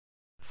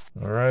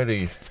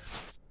Alrighty,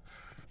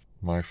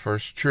 my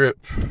first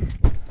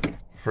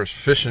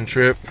fishing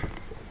trip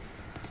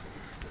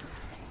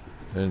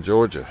in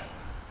Georgia.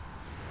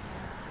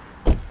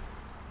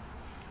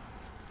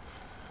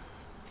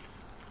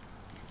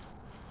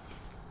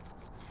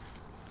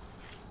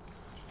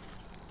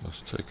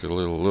 Let's take a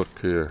little look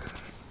here.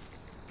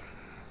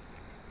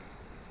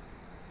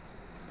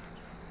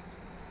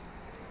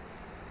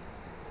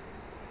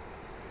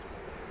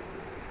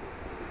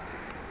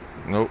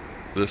 Nope,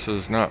 this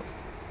is not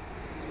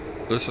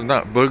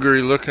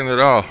boogery looking at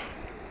all.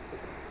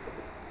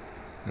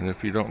 And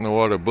if you don't know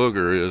what a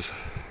booger is,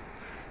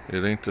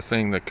 it ain't the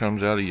thing that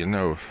comes out of your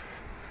nose.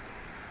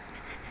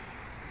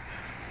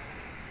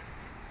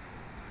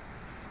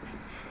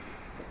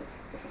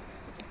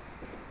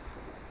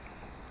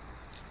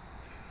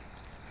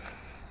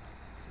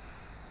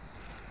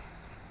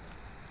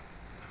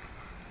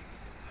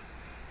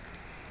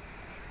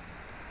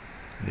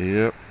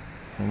 Yep,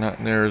 we're not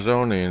in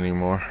Arizona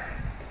anymore.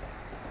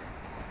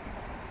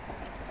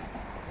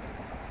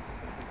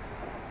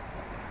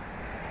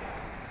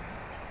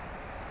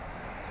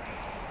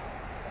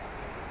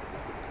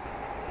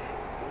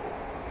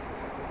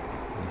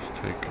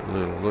 Let's take a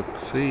little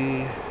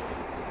look-see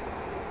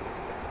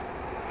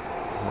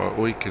what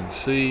we can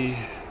see.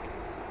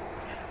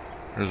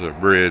 There's a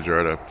bridge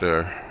right up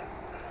there.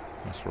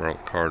 That's where all the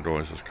car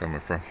noise is coming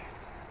from.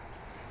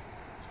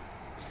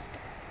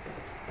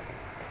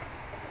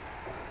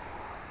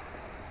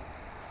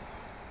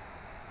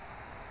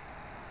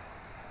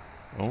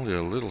 Only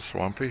a little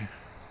swampy.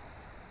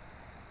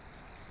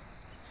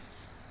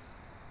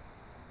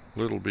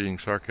 Little being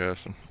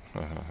sarcasm.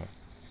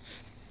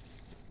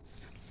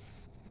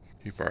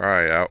 Keep our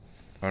eye out.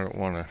 I don't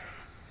want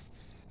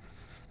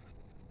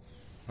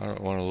a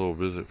little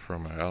visit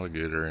from an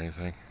alligator or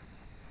anything.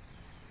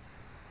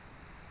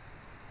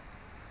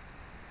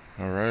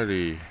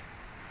 Alrighty.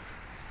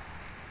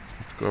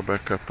 Let's go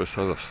back up this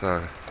other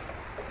side.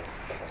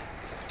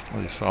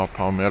 You saw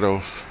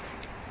palmettos.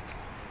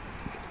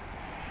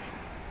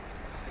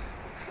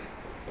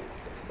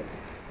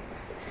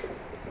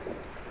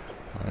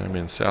 I'm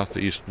in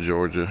southeast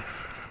Georgia.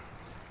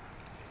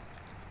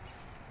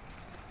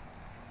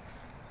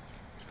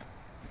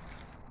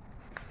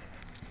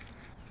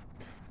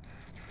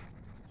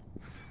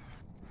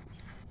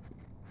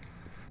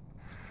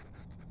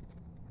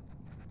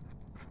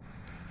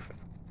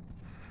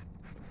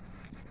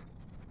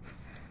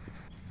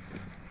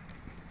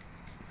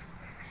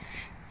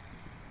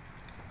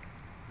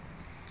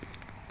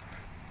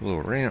 A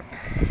little ramp.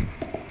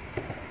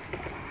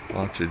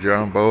 Launch a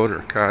john boat or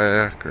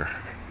kayak or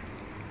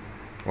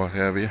what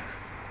have you.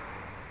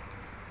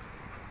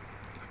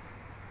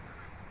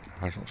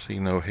 I don't see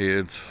no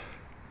heads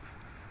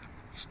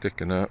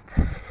sticking up,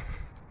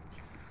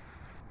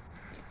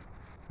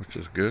 which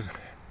is good.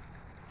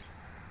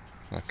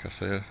 Like I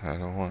said, I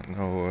don't want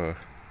no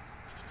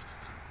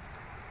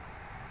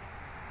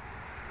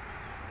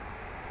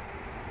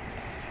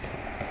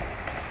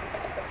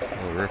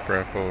little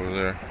riprap over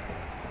there.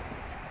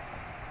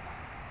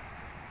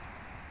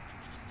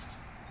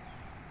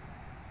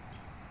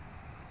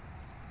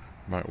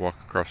 Might walk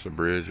across the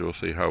bridge. We'll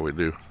see how we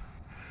do.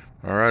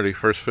 Alrighty,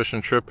 first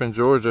fishing trip in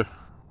Georgia.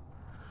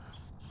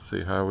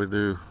 See how we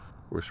do.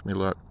 Wish me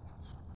luck.